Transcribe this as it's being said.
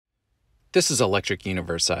This is Electric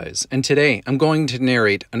Universe Eyes, and today I'm going to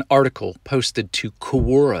narrate an article posted to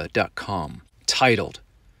Quora.com titled,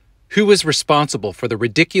 "Who is responsible for the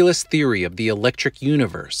ridiculous theory of the electric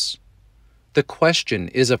universe?" The question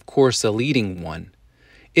is, of course, a leading one.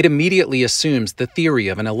 It immediately assumes the theory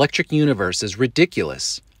of an electric universe is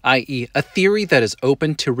ridiculous, i.e., a theory that is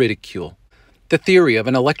open to ridicule. The theory of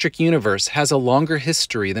an electric universe has a longer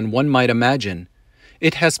history than one might imagine.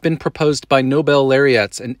 It has been proposed by Nobel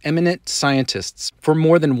laureates and eminent scientists for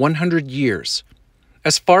more than 100 years.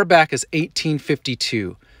 As far back as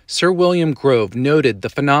 1852, Sir William Grove noted the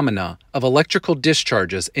phenomena of electrical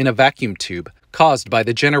discharges in a vacuum tube caused by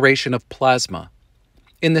the generation of plasma.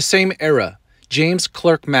 In the same era, James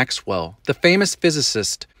Clerk Maxwell, the famous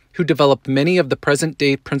physicist who developed many of the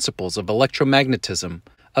present-day principles of electromagnetism,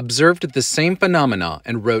 observed the same phenomena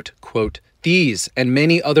and wrote, quote, "These and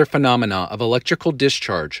many other phenomena of electrical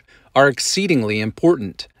discharge are exceedingly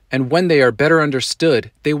important, and when they are better understood,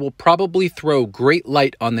 they will probably throw great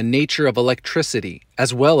light on the nature of electricity,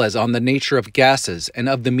 as well as on the nature of gases and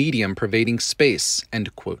of the medium pervading space."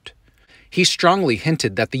 End quote. He strongly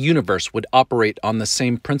hinted that the universe would operate on the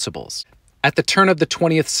same principles. At the turn of the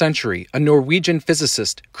 20th century, a Norwegian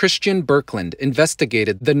physicist, Christian Birkeland,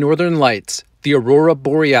 investigated the northern lights, the aurora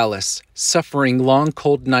borealis, suffering long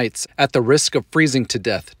cold nights at the risk of freezing to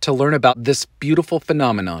death to learn about this beautiful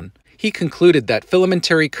phenomenon. He concluded that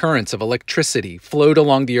filamentary currents of electricity flowed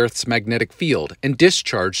along the Earth's magnetic field and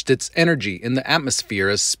discharged its energy in the atmosphere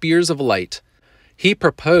as spears of light. He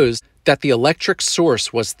proposed that the electric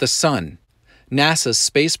source was the sun. NASA's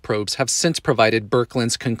space probes have since provided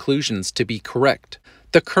Birkeland's conclusions to be correct.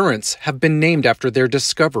 The currents have been named after their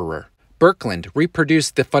discoverer. Birkeland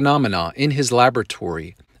reproduced the phenomena in his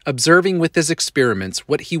laboratory, observing with his experiments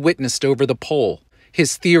what he witnessed over the pole.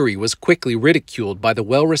 His theory was quickly ridiculed by the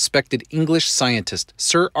well-respected English scientist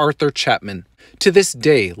Sir Arthur Chapman. To this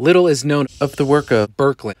day, little is known of the work of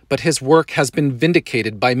Birkeland, but his work has been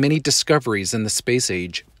vindicated by many discoveries in the space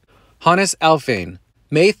age. Hannes Alfvén,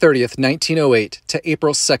 May 30th, 1908 to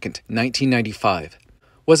April 2nd, 1995.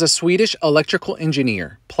 Was a Swedish electrical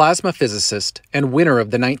engineer, plasma physicist, and winner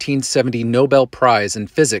of the 1970 Nobel Prize in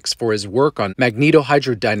Physics for his work on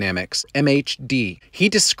magnetohydrodynamics, MHD. He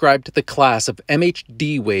described the class of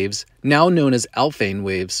MHD waves, now known as Alfvén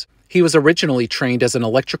waves. He was originally trained as an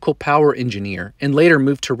electrical power engineer and later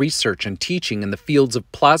moved to research and teaching in the fields of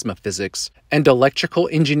plasma physics and electrical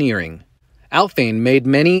engineering. Alfvén made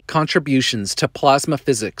many contributions to plasma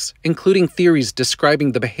physics, including theories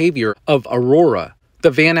describing the behavior of aurora,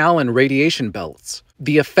 the Van Allen radiation belts,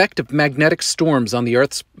 the effect of magnetic storms on the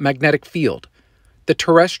Earth's magnetic field, the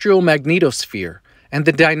terrestrial magnetosphere, and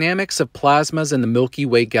the dynamics of plasmas in the Milky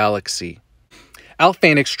Way galaxy.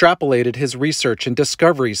 Alfvén extrapolated his research and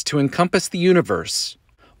discoveries to encompass the universe.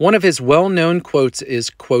 One of his well-known quotes is,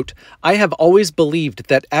 quote, "I have always believed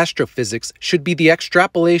that astrophysics should be the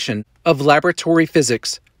extrapolation of laboratory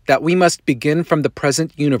physics, that we must begin from the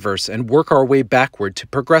present universe and work our way backward to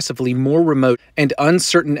progressively more remote and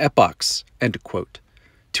uncertain epochs." End quote.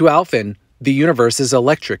 To Alfvén, the universe is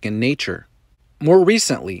electric in nature. More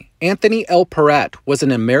recently, Anthony L. Peratt was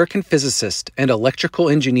an American physicist and electrical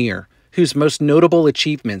engineer whose most notable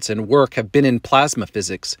achievements and work have been in plasma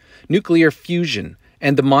physics, nuclear fusion,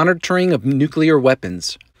 and the monitoring of nuclear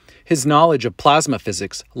weapons. His knowledge of plasma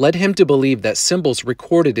physics led him to believe that symbols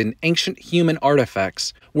recorded in ancient human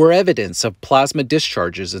artifacts were evidence of plasma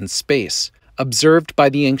discharges in space, observed by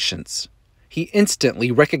the ancients. He instantly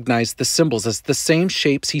recognized the symbols as the same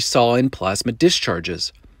shapes he saw in plasma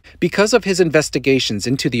discharges. Because of his investigations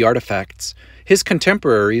into the artifacts, his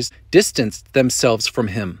contemporaries distanced themselves from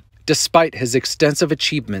him, despite his extensive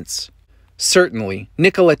achievements. Certainly,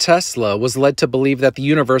 Nikola Tesla was led to believe that the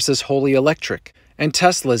universe is wholly electric, and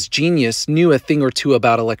Tesla's genius knew a thing or two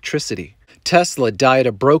about electricity. Tesla died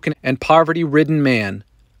a broken and poverty-ridden man.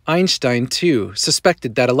 Einstein, too,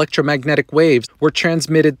 suspected that electromagnetic waves were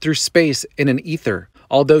transmitted through space in an ether,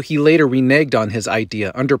 although he later reneged on his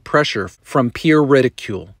idea under pressure from peer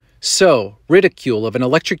ridicule. So, ridicule of an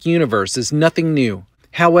electric universe is nothing new.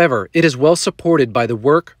 However, it is well supported by the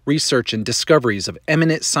work, research, and discoveries of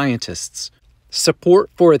eminent scientists. Support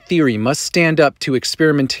for a theory must stand up to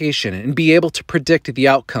experimentation and be able to predict the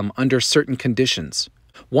outcome under certain conditions.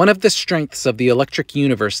 One of the strengths of the electric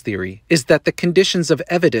universe theory is that the conditions of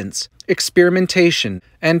evidence, experimentation,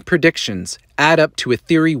 and predictions add up to a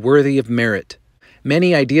theory worthy of merit.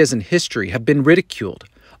 Many ideas in history have been ridiculed,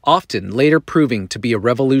 often later proving to be a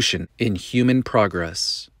revolution in human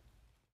progress.